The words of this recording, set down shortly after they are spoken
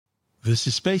This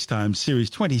is Spacetime Series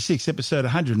 26, Episode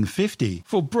 150,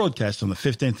 for broadcast on the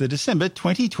 15th of December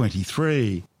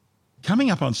 2023.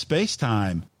 Coming up on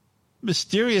Spacetime,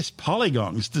 mysterious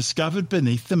polygons discovered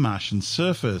beneath the Martian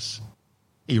surface.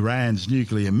 Iran's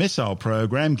nuclear missile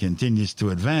program continues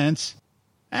to advance,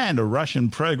 and a Russian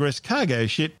Progress cargo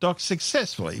ship docked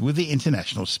successfully with the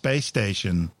International Space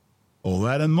Station. All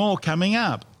that and more coming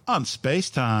up on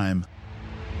Spacetime.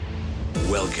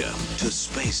 Welcome to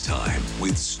Spacetime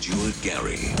with Stuart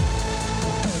Gary.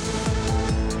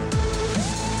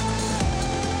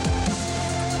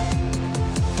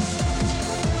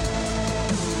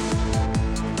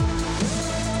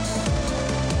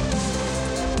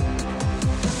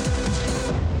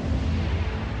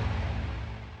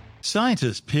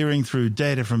 Scientists peering through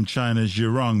data from China's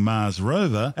Zhurong Mars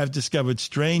rover have discovered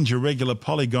strange irregular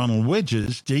polygonal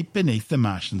wedges deep beneath the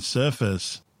Martian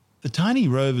surface. The tiny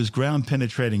rover's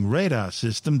ground-penetrating radar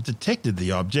system detected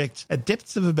the objects at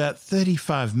depths of about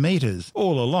 35 metres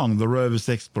all along the rover's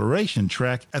exploration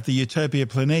track at the Utopia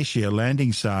Planitia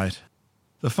landing site.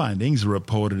 The findings,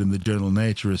 reported in the journal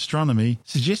Nature Astronomy,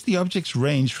 suggest the objects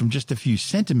range from just a few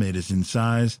centimetres in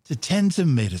size to tens of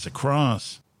metres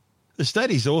across. The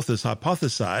study's authors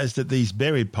hypothesized that these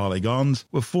buried polygons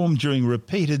were formed during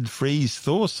repeated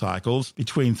freeze-thaw cycles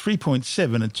between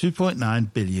 3.7 and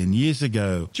 2.9 billion years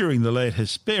ago, during the late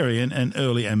Hesperian and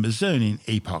early Amazonian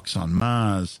epochs on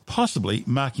Mars, possibly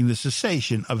marking the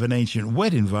cessation of an ancient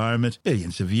wet environment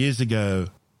billions of years ago.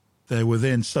 They were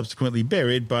then subsequently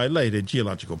buried by later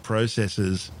geological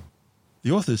processes.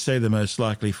 The authors say the most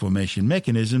likely formation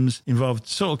mechanisms involved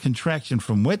soil contraction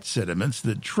from wet sediments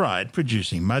that dried,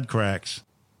 producing mud cracks.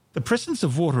 The presence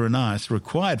of water and ice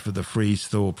required for the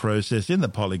freeze-thaw process in the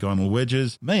polygonal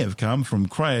wedges may have come from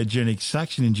cryogenic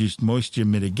suction-induced moisture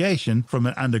mitigation from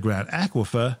an underground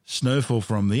aquifer, snowfall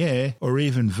from the air, or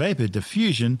even vapour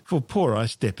diffusion for pore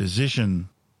ice deposition.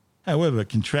 However,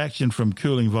 contraction from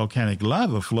cooling volcanic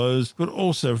lava flows could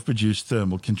also have produced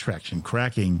thermal contraction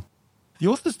cracking. The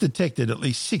authors detected at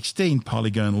least 16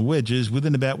 polygonal wedges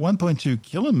within about 1.2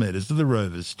 kilometres of the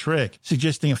rover's trek,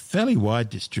 suggesting a fairly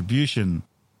wide distribution.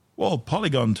 While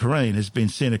polygon terrain has been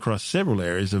seen across several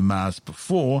areas of Mars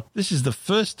before, this is the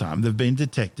first time they've been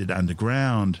detected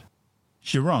underground.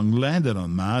 Zhurong landed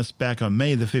on Mars back on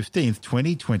May the 15th,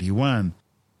 2021.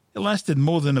 It lasted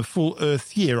more than a full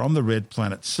Earth year on the red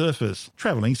planet's surface,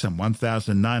 travelling some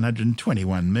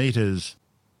 1,921 metres.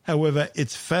 However,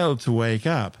 it's failed to wake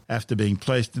up after being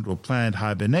placed into a planned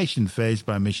hibernation phase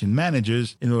by mission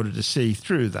managers in order to see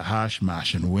through the harsh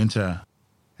Martian winter.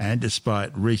 And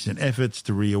despite recent efforts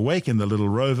to reawaken the little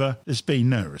rover, there's been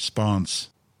no response.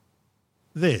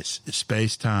 This is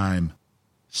Spacetime.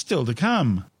 Still to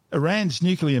come, Iran's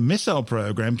nuclear missile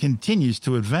program continues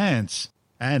to advance,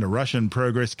 and a Russian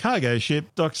Progress cargo ship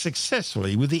docked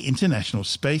successfully with the International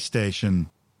Space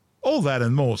Station. All that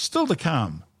and more still to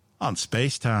come on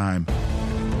Spacetime.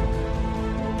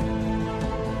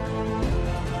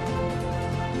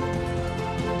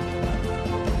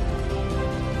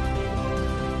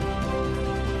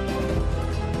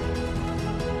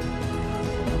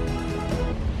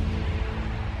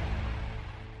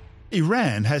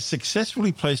 Iran has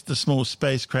successfully placed the small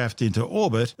spacecraft into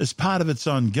orbit as part of its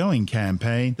ongoing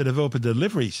campaign to develop a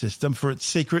delivery system for its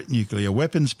secret nuclear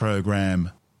weapons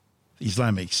program. The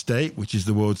Islamic State, which is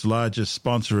the world's largest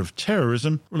sponsor of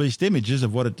terrorism, released images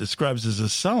of what it describes as a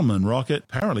Salman rocket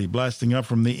apparently blasting up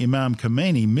from the Imam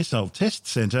Khomeini Missile Test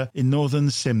Center in northern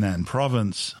Semnan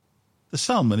province. The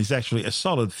Salman is actually a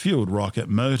solid-fueled rocket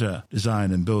motor,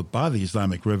 designed and built by the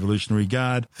Islamic Revolutionary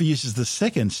Guard for use as the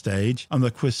second stage on the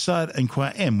Qusad and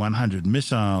Qa'em 100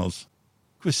 missiles.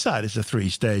 Qusad is a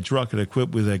three-stage rocket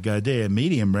equipped with a Ghadir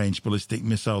medium-range ballistic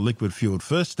missile liquid-fueled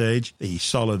first stage, the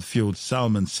solid-fueled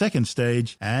Salman second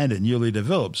stage, and a newly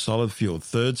developed solid-fueled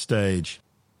third stage.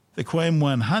 The Qa'em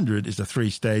 100 is a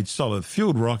three-stage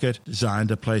solid-fueled rocket designed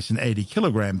to place an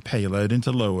 80-kilogram payload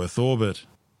into low Earth orbit.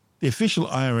 The official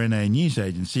IRNA news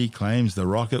agency claims the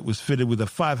rocket was fitted with a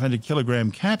 500-kilogram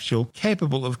capsule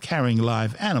capable of carrying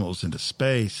live animals into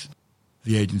space.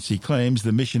 The agency claims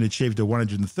the mission achieved a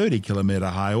 130-kilometre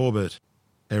high orbit.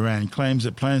 Iran claims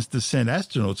it plans to send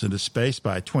astronauts into space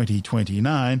by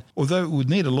 2029, although it would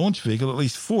need a launch vehicle at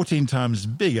least 14 times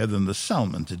bigger than the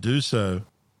Salman to do so.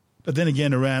 But then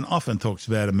again, Iran often talks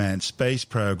about a manned space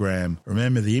program.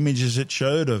 Remember the images it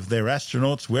showed of their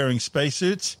astronauts wearing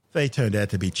spacesuits? They turned out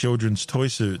to be children's toy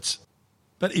suits.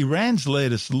 But Iran's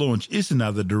latest launch is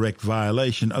another direct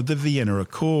violation of the Vienna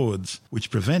Accords, which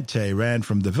prevent Tehran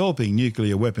from developing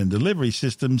nuclear weapon delivery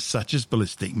systems such as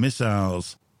ballistic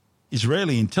missiles.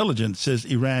 Israeli intelligence says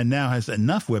Iran now has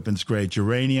enough weapons-grade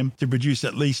uranium to produce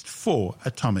at least 4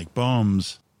 atomic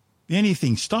bombs. The only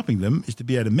thing stopping them is to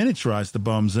be able to miniaturize the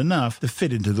bombs enough to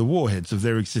fit into the warheads of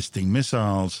their existing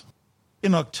missiles.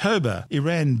 In October,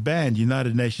 Iran banned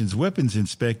United Nations weapons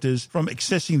inspectors from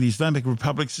accessing the Islamic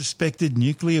Republic's suspected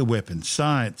nuclear weapons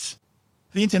sites.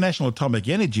 The International Atomic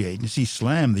Energy Agency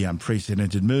slammed the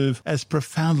unprecedented move as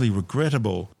profoundly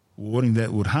regrettable, warning that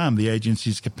it would harm the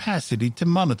agency's capacity to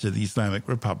monitor the Islamic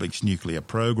Republic's nuclear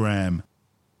program.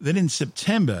 Then in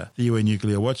September, the UN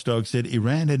nuclear watchdog said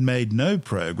Iran had made no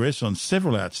progress on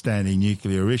several outstanding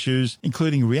nuclear issues,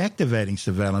 including reactivating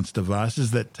surveillance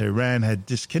devices that Tehran had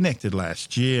disconnected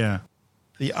last year.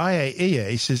 The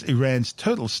IAEA says Iran's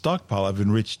total stockpile of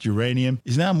enriched uranium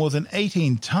is now more than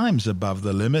 18 times above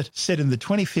the limit set in the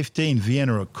 2015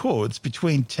 Vienna Accords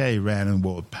between Tehran and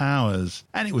world powers,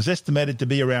 and it was estimated to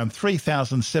be around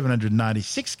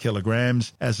 3,796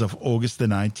 kilograms as of August the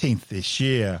 19th this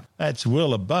year. That's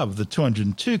well above the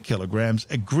 202 kilograms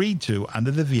agreed to under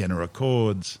the Vienna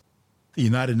Accords. The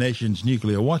United Nations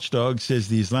nuclear watchdog says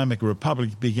the Islamic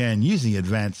Republic began using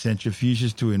advanced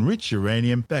centrifuges to enrich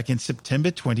uranium back in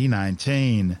September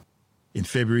 2019. In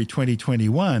February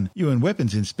 2021, UN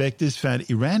weapons inspectors found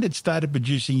Iran had started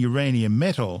producing uranium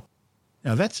metal.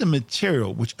 Now that's a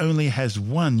material which only has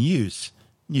one use: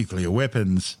 nuclear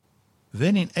weapons.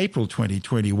 Then in April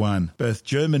 2021, both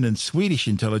German and Swedish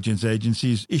intelligence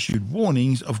agencies issued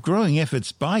warnings of growing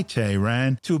efforts by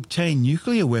Tehran to obtain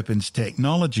nuclear weapons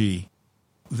technology.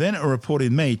 Then a report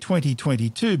in May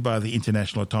 2022 by the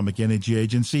International Atomic Energy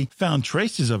Agency found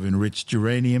traces of enriched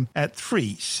uranium at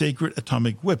 3 secret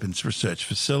atomic weapons research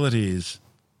facilities.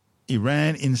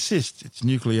 Iran insists its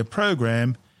nuclear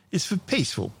program is for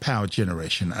peaceful power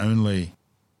generation only.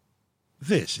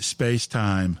 This is Space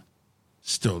Time.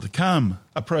 Still to come,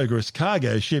 a Progress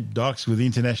cargo ship docks with the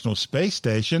International Space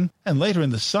Station, and later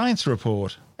in the Science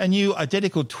Report, a new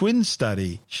identical twin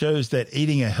study shows that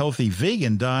eating a healthy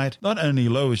vegan diet not only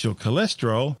lowers your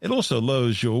cholesterol, it also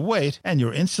lowers your weight and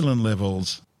your insulin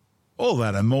levels. All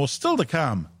that and more still to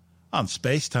come on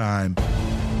Space Time.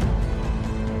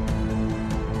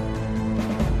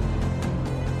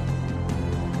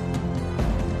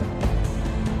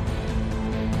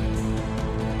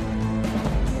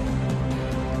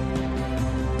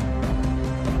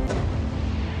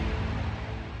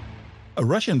 A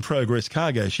Russian Progress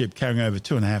cargo ship carrying over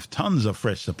 2.5 tons of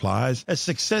fresh supplies has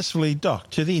successfully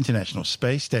docked to the International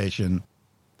Space Station.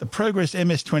 The Progress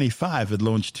MS-25 had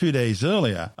launched 2 days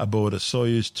earlier aboard a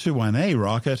Soyuz 21A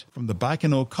rocket from the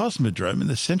Baikonur Cosmodrome in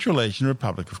the Central Asian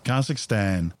Republic of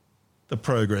Kazakhstan. The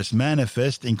Progress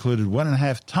manifest included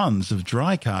 1.5 tons of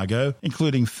dry cargo,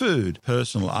 including food,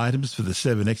 personal items for the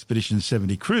 7 Expedition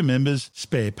 70 crew members,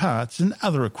 spare parts and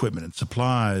other equipment and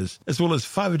supplies, as well as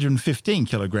 515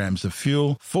 kilograms of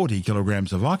fuel, 40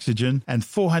 kilograms of oxygen and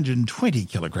 420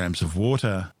 kilograms of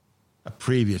water. A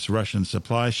previous Russian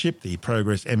supply ship, the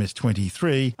Progress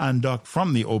MS-23, undocked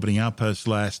from the orbiting outpost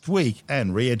last week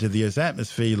and re-entered the Earth's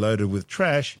atmosphere loaded with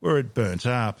trash, where it burnt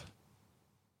up.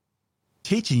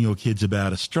 Teaching your kids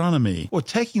about astronomy, or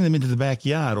taking them into the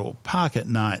backyard or park at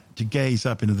night to gaze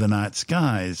up into the night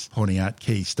skies, pointing out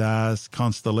key stars,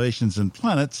 constellations and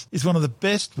planets, is one of the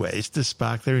best ways to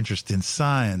spark their interest in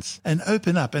science and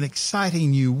open up an exciting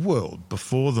new world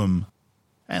before them.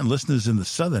 And listeners in the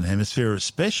Southern Hemisphere are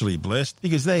especially blessed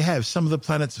because they have some of the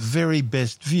planet's very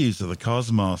best views of the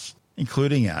cosmos,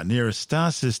 including our nearest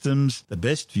star systems, the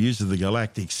best views of the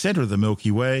galactic centre of the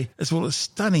Milky Way, as well as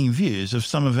stunning views of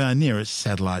some of our nearest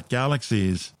satellite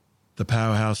galaxies. The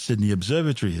powerhouse Sydney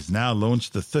Observatory has now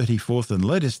launched the 34th and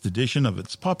latest edition of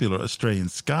its popular Australian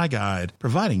Sky Guide,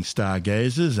 providing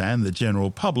stargazers and the general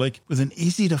public with an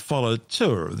easy-to-follow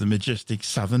tour of the majestic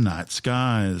southern night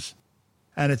skies.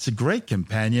 And it's a great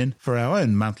companion for our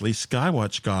own monthly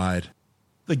Skywatch Guide.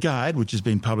 The guide, which has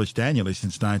been published annually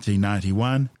since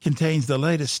 1991, contains the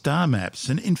latest star maps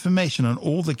and information on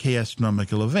all the key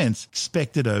astronomical events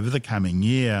expected over the coming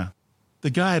year. The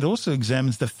guide also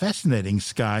examines the fascinating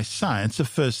sky science of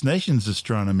First Nations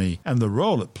astronomy and the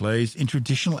role it plays in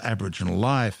traditional Aboriginal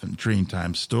life and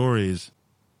Dreamtime stories.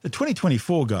 The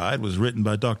 2024 guide was written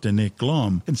by Dr. Nick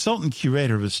Glom, Consultant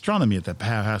Curator of Astronomy at the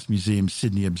Powerhouse Museum's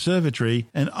Sydney Observatory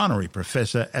and Honorary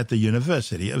Professor at the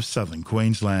University of Southern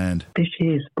Queensland. This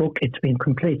year's book, it's been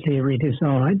completely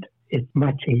redesigned. It's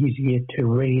much easier to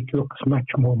read, looks much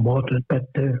more modern,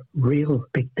 but the real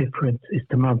big difference is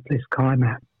the monthly sky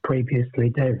map.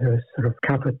 Previously, they were sort of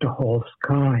covered the whole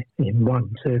sky in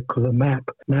one circular map.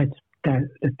 Now it's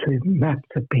the two maps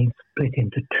have been split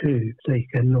into two, so you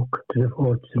can look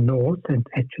towards the north and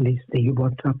actually see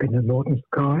what's up in the northern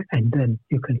sky, and then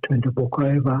you can turn the book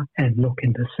over and look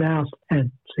in the south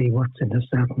and see what's in the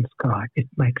southern sky. It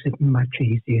makes it much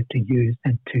easier to use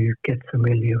and to get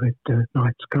familiar with the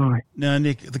night sky. Now,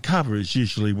 Nick, the cover is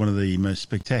usually one of the most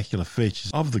spectacular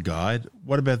features of the guide.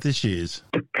 What about this year's?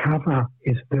 The cover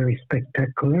is very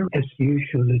spectacular. As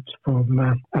usual, it's from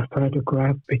a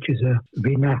photograph which is a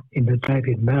winner in the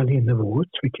David Malyon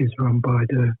Awards, which is run by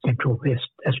the Central West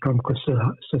Astronomical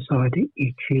Society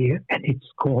each year, and it's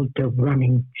called the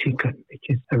Running Chicken, which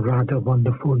is a rather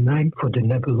wonderful name for the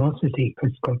nebulosity.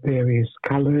 It's got various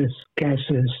colours,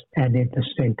 gases, and in the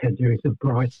centre there is a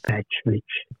bright patch which,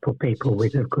 for people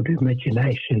with a good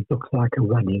imagination, looks like a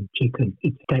running chicken.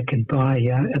 It's taken by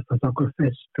a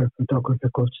photographer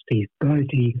called Steve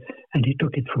Bodie, and he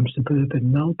took it from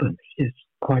suburban Melbourne. It's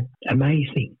quite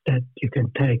amazing that you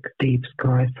can take deep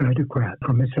sky photograph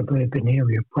from a suburban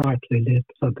area, brightly lit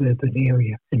suburban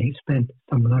area, and he spent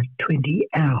something like 20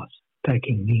 hours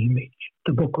taking the image.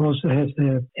 The book also has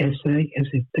an essay, as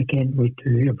it again we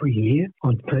do every year,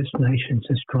 on First Nations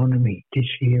astronomy. This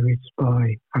year it's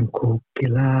by Uncle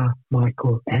Gilar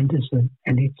Michael Anderson,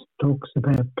 and it talks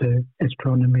about the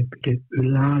astronomy of the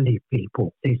Ulali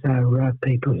people. These are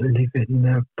people who live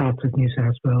in parts of New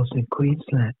South Wales and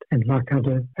Queensland, and like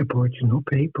other Aboriginal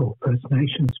people, First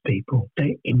Nations people,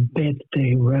 they embed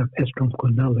their astronomical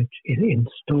knowledge in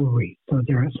stories. So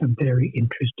there are some very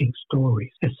interesting stories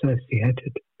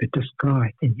associated with the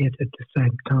sky, and yet at the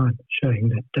same time showing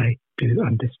that they do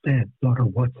understand a lot of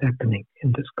what's happening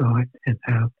in the sky and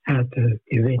how the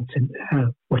events and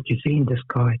how what you see in the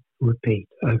sky repeat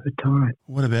over time.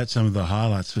 What about some of the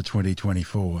highlights for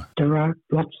 2024? There are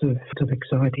lots of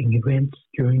exciting events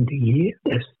during the year.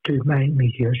 There's two main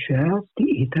meteor showers,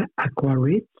 the Eta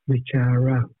Aquarids, which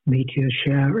are meteor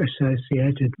shower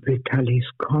associated with Halley's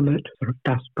Comet, sort of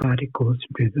dust particles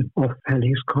driven off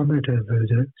Halley's Comet over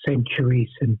the centuries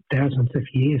and thousands of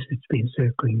years it's been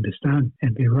circling the sun,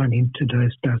 and we run into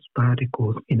those dust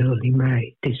particles in early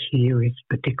May. This year is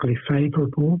particularly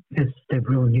favourable as there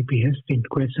will only be a thin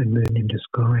crescent moon in the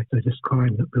sky, so the sky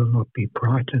will not be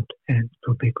brightened and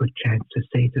there'll be a good chance to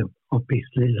see them.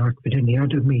 Obviously, like with any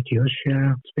other meteor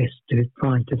shower, it's best to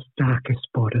find as dark a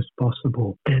spot as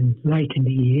possible. Then late in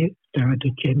the year, there are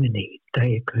the Gemini.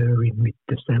 They occur in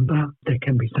mid-December. There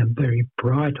can be some very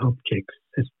bright objects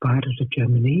as part of the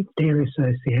Gemini. They're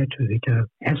associated with an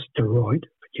asteroid,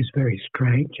 which is very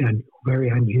strange and very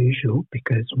unusual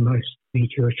because most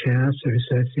meteor showers are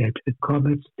associated with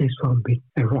comets. This one with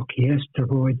a rocky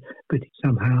asteroid, but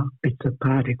somehow bits of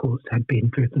particles have been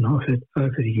driven off it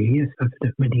over the years, over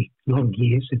the many long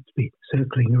years it's been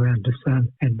circling around the sun.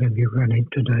 And when we run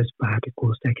into those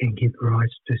particles, they can give rise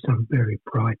to some very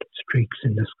bright streaks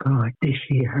in the sky. This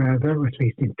year, however, at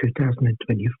least in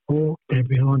 2024, there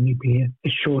will only be a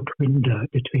short window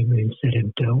between moonset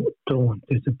and dawn.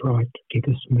 There's a bright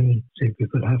gibbous moon, so we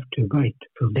will have to wait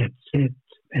till that sets.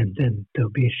 And then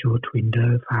there'll be a short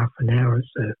window of half an hour or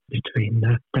so between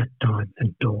that time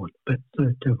and dawn. But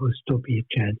there will still be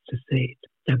a chance to see it.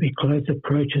 There'll be close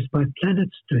approaches by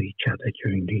planets to each other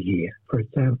during the year. For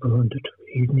example, on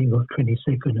the evening of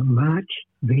 22nd of March,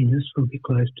 Venus will be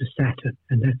close to Saturn,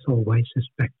 and that's always a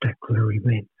spectacular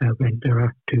event when there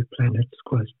are two planets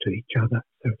close to each other.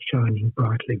 So shining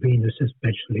brightly, Venus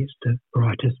especially is the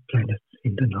brightest planet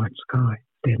in the night sky.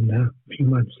 Then a few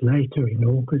months later, in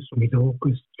August,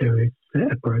 mid-August, there is the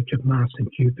approach of Mars and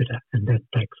Jupiter, and that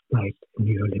takes place in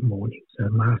the early morning. So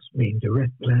Mars being the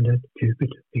red planet,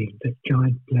 Jupiter being the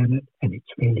giant planet, and it's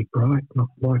fairly bright, not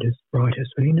quite as bright as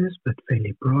Venus, but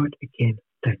fairly bright. Again,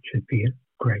 that should be a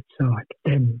great sight.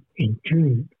 Then in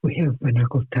June, we have an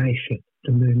occultation.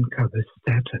 The moon covers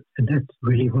Saturn, and that's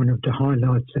really one of the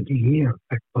highlights of the year, in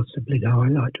fact, possibly the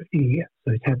highlight of the year.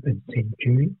 So it happens in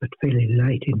June, but fairly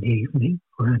late in the evening,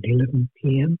 around 11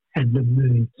 p.m, and the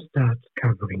moon starts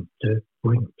covering the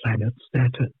ring planet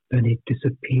Saturn. Then it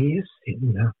disappears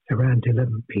in around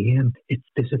 11 p.m. It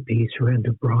disappears around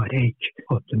the bright edge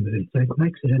of the moon. So it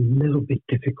makes it a little bit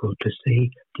difficult to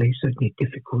see, at least certainly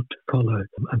difficult to follow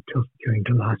until during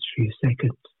the last few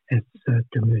seconds as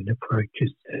the moon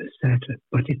approaches Saturn.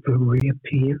 But it will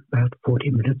reappear about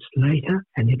 40 minutes later,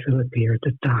 and it will appear at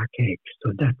the dark edge.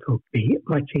 So that will be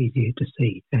much easier to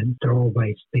see. And there are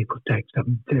always people take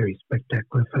some very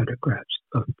spectacular photographs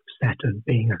of Saturn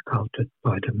being occulted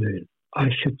by the moon. I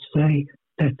should say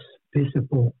that's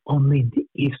visible only in the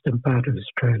eastern part of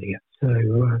Australia.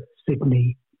 So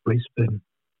Sydney, Brisbane,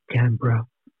 Canberra,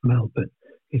 Melbourne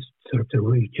is sort of the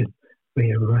region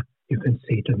where you can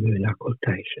see the moon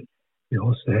occultation. We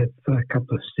also have a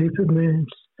couple of supermoons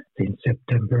in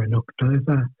September and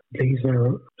October. These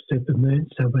are supermoons,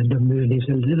 so when the moon is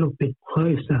a little bit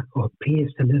closer or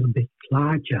appears a little bit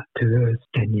larger to Earth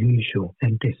than usual.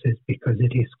 And this is because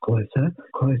it is closer,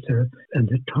 and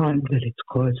the time that it's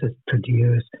closest to the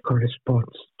Earth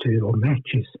corresponds to or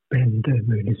matches when the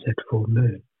moon is at full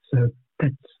moon. So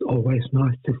that's always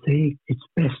nice to see. It's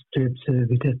best to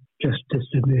observe it just as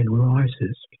the moon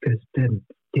rises, because then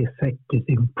the effect is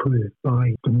improved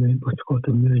by the moon, what's called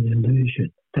the moon illusion.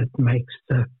 That makes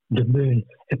the moon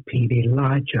appear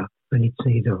larger when it's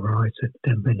near the horizon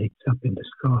than when it's up in the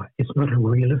sky. It's not a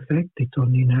real effect, it's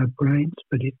only in our brains,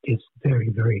 but it is very,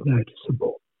 very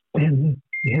noticeable. Then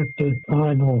we have the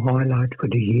final highlight for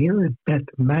the year, and that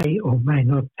may or may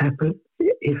not happen.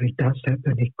 If it does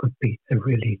happen, it could be a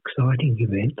really exciting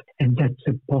event, and that's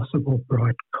a possible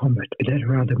bright comet. It had a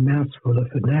rather mouthful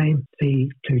of a name,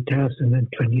 the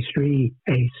 2023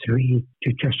 A3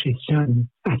 Juchashisan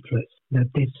Atlas. Now,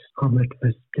 this comet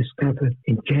was discovered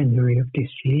in January of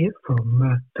this year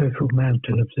from Purple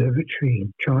Mountain Observatory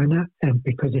in China, and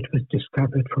because it was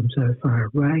discovered from so far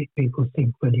away, people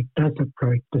think when it does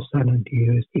approach the Sun and the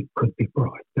Earth, it could be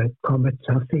bright. But comets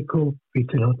are fickle. We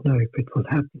do not know if it will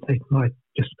happen. It might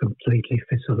just completely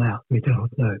fizzle out. We do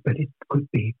not know, but it could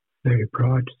be very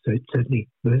bright, so it's certainly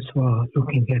worthwhile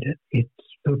looking at it. It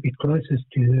will be closest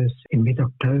to Earth in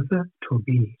mid-October. It will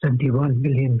be 71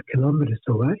 million kilometres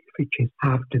away, which is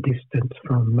half the distance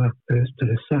from Earth to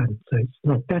the Sun. So it's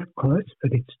not that close,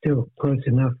 but it's still close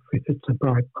enough if it's a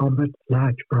bright comet,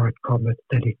 large bright comet,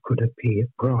 that it could appear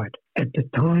bright. At the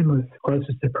time of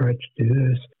closest approach to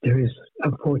Earth, there is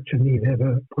unfortunately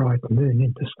never a bright moon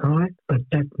in the sky, but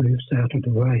that moves out of the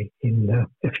way in a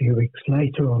few weeks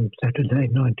later on Saturday,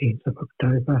 19th of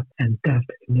October, and that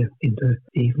in the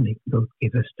evening will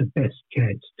give us the best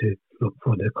chance to look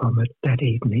for the comet that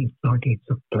evening, 19th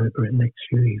of October, and next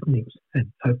few evenings.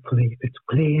 And hopefully, if it's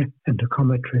clear and the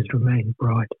cometries remain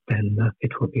bright, then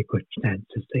it will be a good chance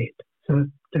to see it. So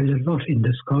there's a lot in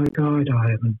the Sky Guide.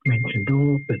 I haven't mentioned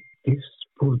all, but it's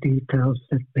full details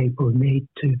that people need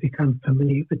to become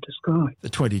familiar with the sky. The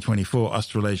 2024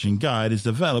 Australasian Guide is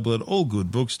available at all good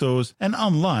bookstores and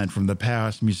online from the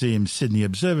Powerhouse Museum Sydney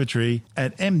Observatory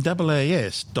at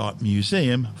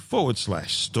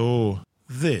maas.museum/store.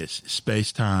 This is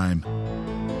Space Time.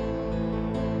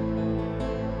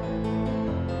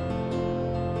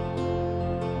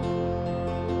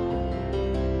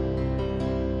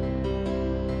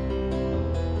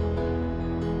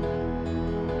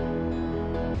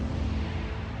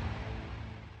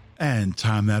 And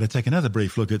time now to take another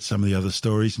brief look at some of the other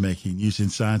stories making news in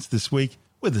science this week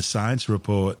with the Science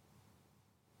Report.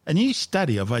 A new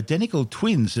study of identical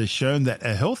twins has shown that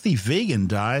a healthy vegan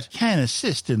diet can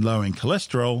assist in lowering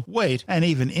cholesterol, weight, and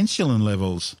even insulin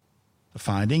levels. The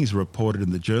findings, reported in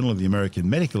the Journal of the American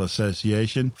Medical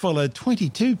Association, followed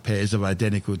 22 pairs of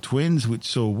identical twins which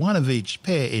saw one of each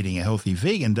pair eating a healthy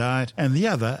vegan diet and the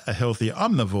other a healthy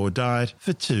omnivore diet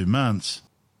for 2 months.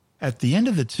 At the end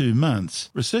of the 2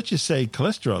 months, researchers say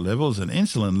cholesterol levels and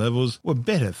insulin levels were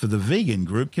better for the vegan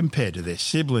group compared to their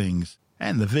siblings,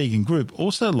 and the vegan group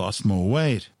also lost more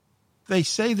weight. They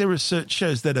say the research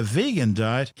shows that a vegan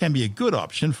diet can be a good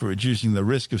option for reducing the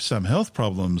risk of some health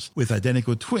problems, with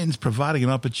identical twins providing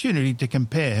an opportunity to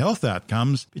compare health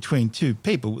outcomes between two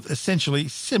people with essentially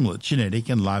similar genetic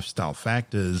and lifestyle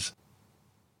factors.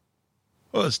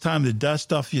 Well, it's time to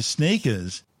dust off your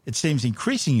sneakers. It seems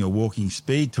increasing your walking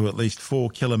speed to at least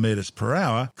 4 kilometres per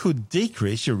hour could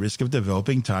decrease your risk of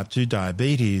developing type 2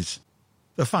 diabetes.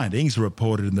 The findings,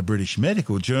 reported in the British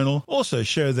Medical Journal, also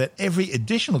show that every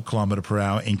additional kilometre per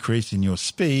hour increase in your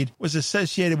speed was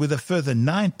associated with a further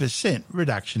 9%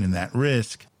 reduction in that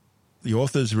risk. The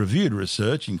authors reviewed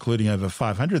research, including over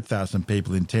 500,000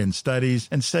 people in 10 studies,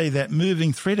 and say that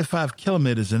moving 3 to 5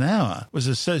 kilometres an hour was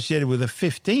associated with a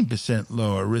 15%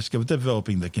 lower risk of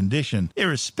developing the condition,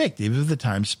 irrespective of the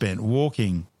time spent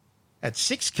walking. At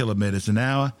 6 kilometres an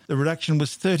hour, the reduction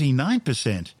was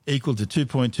 39%, equal to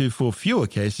 2.24 fewer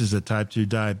cases of type 2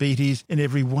 diabetes in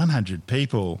every 100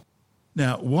 people.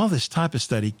 Now, while this type of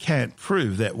study can't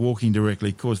prove that walking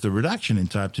directly caused the reduction in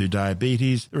type 2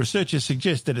 diabetes, the researchers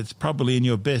suggest that it's probably in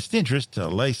your best interest to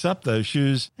lace up those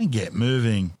shoes and get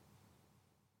moving.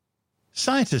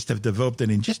 Scientists have developed an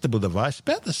ingestible device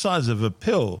about the size of a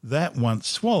pill that, once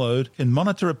swallowed, can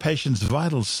monitor a patient's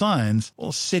vital signs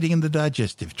while sitting in the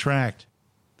digestive tract.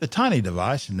 The tiny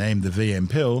device, named the VM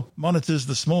pill, monitors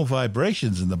the small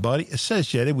vibrations in the body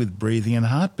associated with breathing and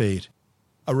heartbeat.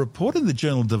 A report in the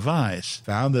journal Device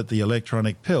found that the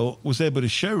electronic pill was able to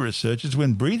show researchers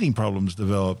when breathing problems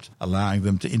developed, allowing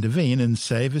them to intervene and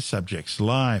save a subject's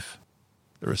life.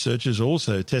 The researchers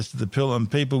also tested the pill on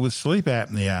people with sleep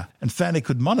apnea and found it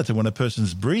could monitor when a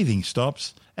person's breathing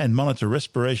stops and monitor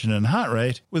respiration and heart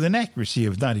rate with an accuracy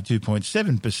of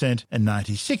 92.7% and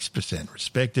 96%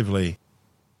 respectively.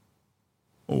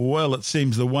 Well, it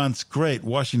seems the once great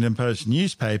Washington Post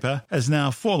newspaper has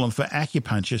now fallen for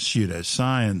acupuncture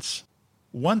pseudoscience.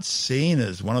 Once seen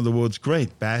as one of the world's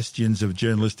great bastions of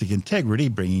journalistic integrity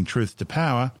bringing truth to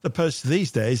power, the Post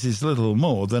these days is little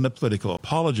more than a political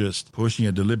apologist, pushing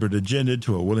a deliberate agenda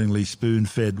to a willingly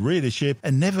spoon-fed readership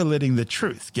and never letting the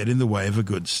truth get in the way of a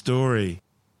good story.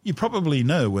 You probably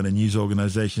know when a news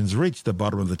organisation's reached the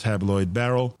bottom of the tabloid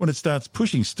barrel when it starts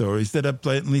pushing stories that are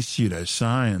blatantly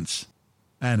pseudoscience.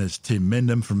 And as Tim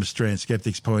Mendham from Australian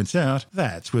Skeptics points out,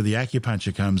 that's where the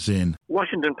acupuncture comes in.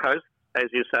 Washington Post, as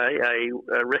you say,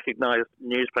 a recognised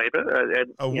newspaper.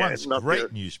 A once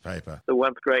great newspaper. The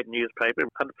once great newspaper.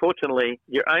 Unfortunately,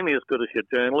 you're only as good as your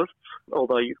journalists,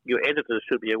 although your editors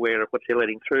should be aware of what you're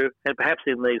letting through. And perhaps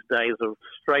in these days of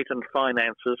straitened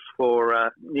finances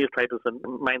for newspapers and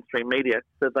mainstream media,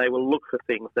 that they will look for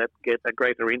things that get a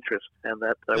greater interest. And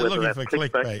that they're looking for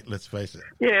clickbait, let's face it.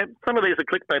 Yeah, some of these are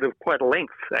clickbait of quite a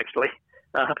length, actually.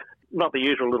 Not the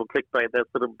usual little clickbait, that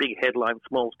sort of big headline,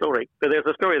 small story. But there's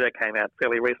a story that came out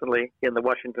fairly recently in the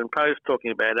Washington Post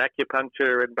talking about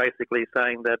acupuncture and basically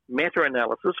saying that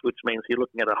meta-analysis, which means you're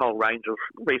looking at a whole range of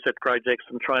research projects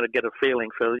and trying to get a feeling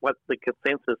for what the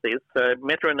consensus is. So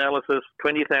meta-analysis,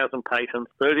 20,000 patients,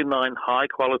 39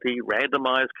 high-quality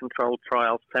randomized controlled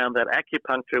trials found that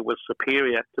acupuncture was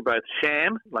superior to both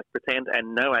sham, like pretend,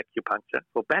 and no acupuncture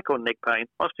for back or neck pain,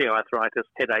 osteoarthritis,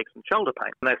 headaches, and shoulder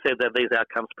pain. And they said that these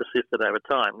outcomes persisted over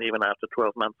time, even after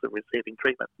 12 months of receiving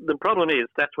treatment. The problem is,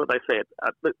 that's what they said.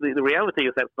 The reality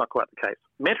is that's not quite the case.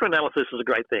 Meta-analysis is a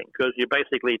great thing because you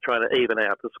basically try to even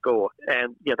out the score.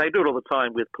 And they do it all the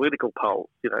time with political polls.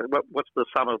 What's the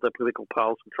sum of the political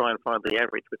polls and try and find the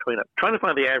average between it. Trying to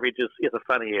find the average is a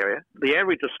funny area. The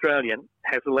average Australian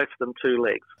has less than 2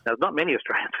 legs. Now, not many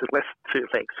Australians have less than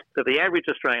 2 legs, but the average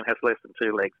Australian has less than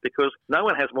 2 legs because no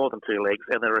one has more than 2 legs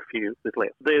and there are a few with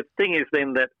less. The thing is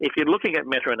then that if you're looking at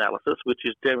meta-analysis, which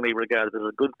is generally regarded as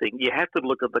a good thing, you have to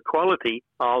look at the quality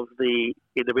of the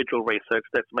individual research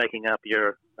that's making up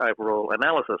your overall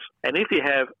analysis. And if you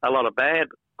have a lot of bad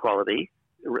quality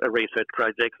research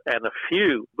projects and a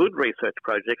few good research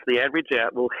projects, the average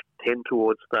out will tend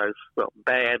towards those,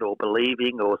 bad or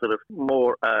believing or sort of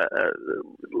more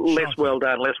less well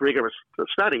done, less rigorous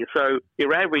studies. So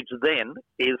your average then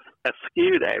is a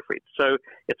skewed average. So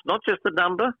it's not just the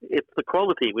number, it's the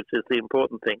quality, which is the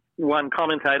important thing. One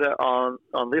commentator on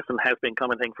this, and has been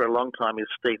commenting for a long time, is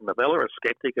Stephen Novella, a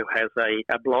skeptic who has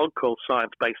a blog called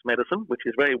Science-Based Medicine, which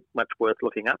is very much worth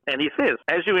looking up. And he says,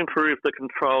 as you improve the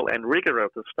control and rigor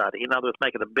of the study, in other words,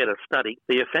 make it a better study,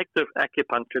 the effect of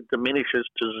acupuncture diminishes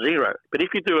to 0. But if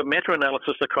you do a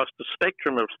meta-analysis across the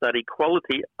spectrum of study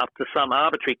quality up to some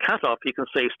arbitrary cutoff, you can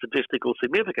see statistical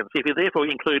significance. If you therefore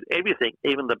include everything,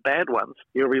 even the bad ones,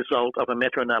 your result of a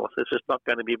meta-analysis is not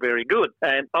going to be very good.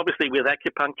 And obviously with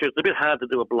acupuncture, it's a bit hard to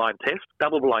do a blind test,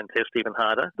 double-blind test even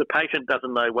harder. The patient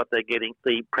doesn't know what they're getting,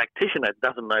 the practitioner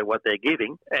doesn't know what they're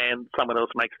giving, and someone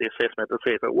else makes the assessment to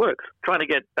see if it works. Trying to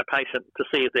get a patient to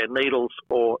see if they're needles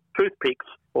or toothpicks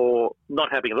or not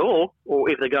having it all, or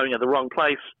if they're going in the wrong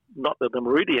place, not the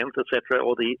meridians, etc.,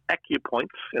 or the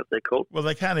acupoints, as they're called. Well,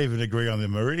 they can't even agree on the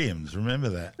meridians, remember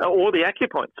that. Or the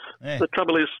acupoints. Yeah. The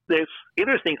trouble is, there's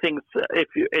interesting things.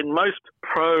 In most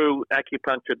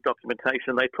pro-acupuncture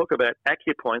documentation, they talk about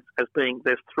acupoints as being,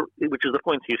 which is the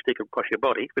points you stick across your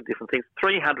body for different things,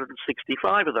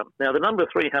 365 of them. Now, the number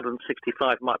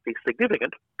 365 might be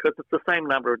significant because it's the same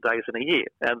number of days in a year.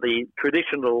 And the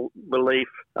traditional belief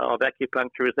of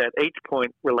acupuncture is that each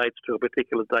point relates to a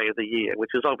particular day of the year, which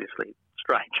is obviously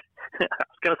strange. I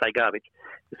was going to say garbage.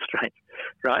 It's strange,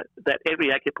 right? That every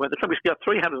acupoint, there's obviously got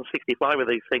 365 of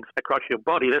these things across your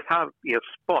body. There's hardly a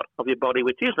spot of your body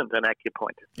which isn't an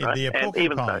acupoint. Right? And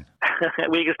even so,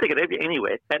 we can stick it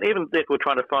anywhere. And even if we're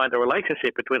trying to find a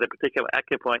relationship between a particular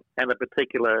acupoint and a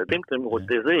particular symptom or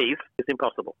disease, it's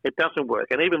impossible. It doesn't work.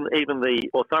 And even the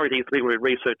authorities, legal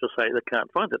researchers say they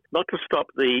can't find it. Not to stop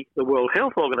the World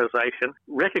Health Organization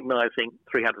recognizing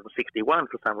 361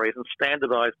 for some reason,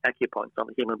 standardized acupoints on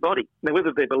the human body. Now,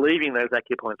 whether they're believing those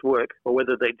acupoints work or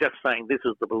whether they're just saying this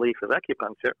is the belief of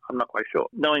acupuncture, I'm not quite sure.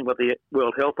 Knowing what the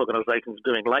World Health Organization is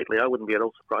doing lately, I wouldn't be at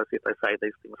all surprised if they say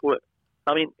these things work.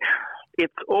 I mean,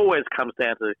 it always comes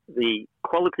down to the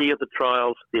quality of the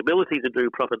trials, the ability to do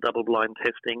proper double-blind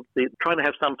testing, trying to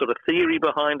have some sort of theory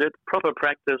behind it, proper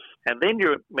practice, and then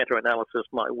your meta-analysis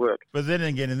might work. But then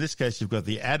again, in this case, you've got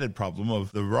the added problem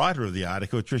of the writer of the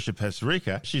article, Tricia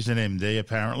Pasrica. She's an MD,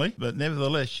 apparently, but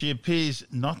nevertheless, she appears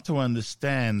not to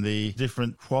understand the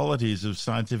different qualities of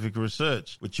scientific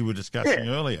research, which you were discussing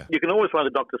earlier. You can always find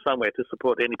a doctor somewhere to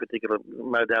support any particular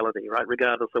modality, right,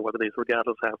 regardless of what it is,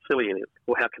 regardless of how silly it is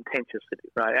or how contentious it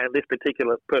is, right? And this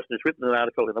particular person who's written an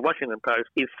article in the Washington Post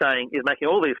is making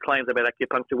all these claims about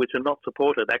acupuncture which are not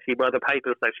supported actually by the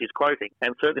papers that she's quoting,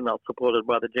 and certainly not supported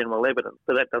by the general evidence.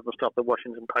 But that doesn't stop the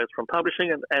Washington Post from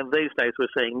publishing, and these days we're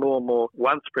seeing more and more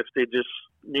once prestigious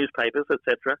newspapers,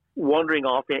 etc., wandering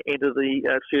off into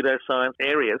the pseudoscience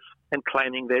areas and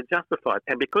claiming they're justified.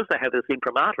 And because they have this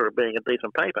imprimatur of being a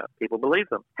decent paper, people believe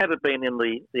them. Had it been in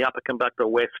the Upper Conductor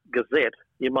West Gazette,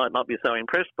 you might not be so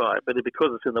impressed by it, but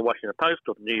because it's in the Washington Post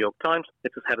or the New York Times,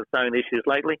 it's had its own issues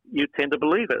lately, you tend to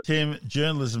believe it. Tim,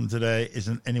 journalism today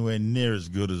isn't anywhere near as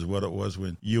good as what it was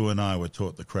when you and I were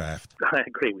taught the craft. I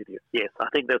agree with you. Yes, I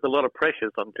think there's a lot of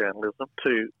pressures on journalism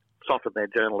to soften their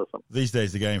journalism. These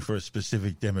days they're going for a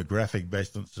specific demographic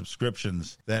based on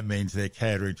subscriptions. That means they're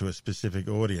catering to a specific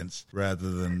audience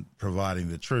rather than providing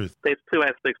the truth. There's two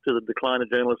aspects to the decline of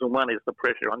journalism. One is the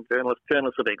pressure on journalists.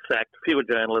 Journalists are exact, fewer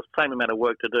journalists, same amount of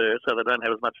work to do, so they don't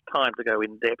have as much time to go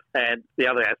in depth. And the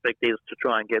other aspect is to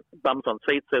try and get bums on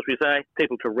seats, as we say,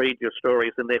 people to read your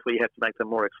stories, and therefore you have to make them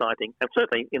more exciting. And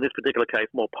certainly, in this particular case,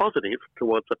 more positive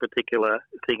towards a particular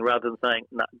thing rather than saying,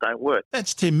 no, don't work.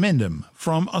 That's Tim Mendham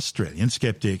from Australian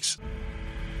Skeptics.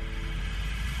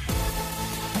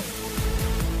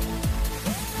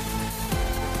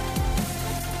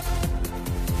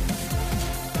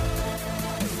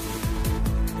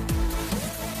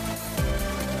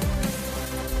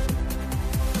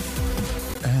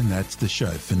 And that's the show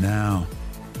for now.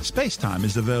 Space Time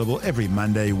is available every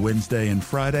Monday, Wednesday and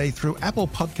Friday through Apple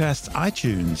Podcasts,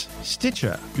 iTunes,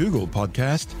 Stitcher, Google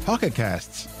Podcast, Pocket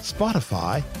Casts,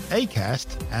 Spotify, Acast,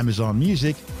 Amazon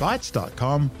Music,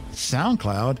 Bytes.com,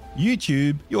 SoundCloud,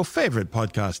 YouTube, your favourite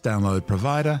podcast download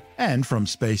provider, and from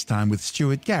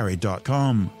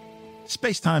spacetimewithstuartgary.com.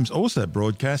 Spacetime's also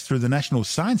broadcast through the National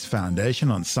Science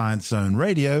Foundation on Science Zone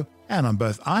Radio and on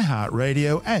both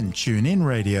iHeartRadio and TuneIn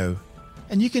Radio.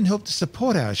 And you can help to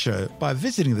support our show by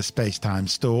visiting the Spacetime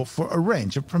store for a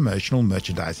range of promotional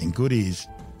merchandising goodies,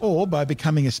 or by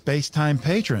becoming a Spacetime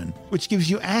patron, which gives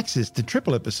you access to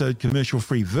triple-episode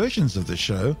commercial-free versions of the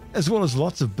show, as well as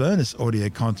lots of bonus audio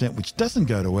content which doesn't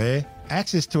go to air,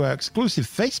 access to our exclusive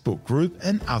Facebook group,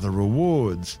 and other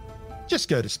rewards. Just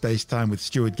go to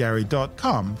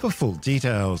spacetimewithstuartgary.com for full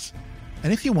details.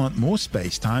 And if you want more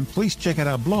Space Time, please check out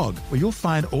our blog, where you'll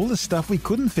find all the stuff we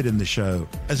couldn't fit in the show,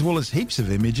 as well as heaps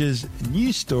of images,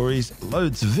 news stories,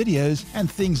 loads of videos,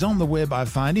 and things on the web I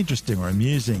find interesting or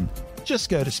amusing. Just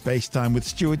go to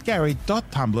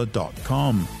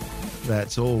spacetimewithstuartgary.tumblr.com.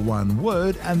 That's all one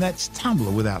word, and that's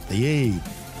Tumblr without the E.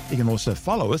 You can also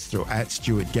follow us through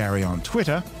 @StuartGary on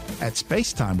Twitter,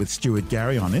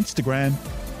 @SpaceTimeWithStuartGary on Instagram,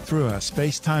 through our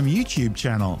Spacetime YouTube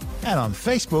channel, and on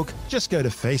Facebook, just go to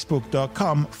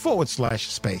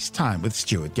facebook.com/Spacetime with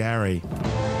Stuart Gary.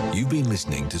 You've been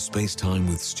listening to Spacetime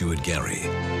with Stuart Gary.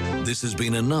 This has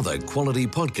been another quality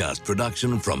podcast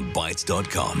production from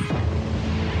Bytes.com.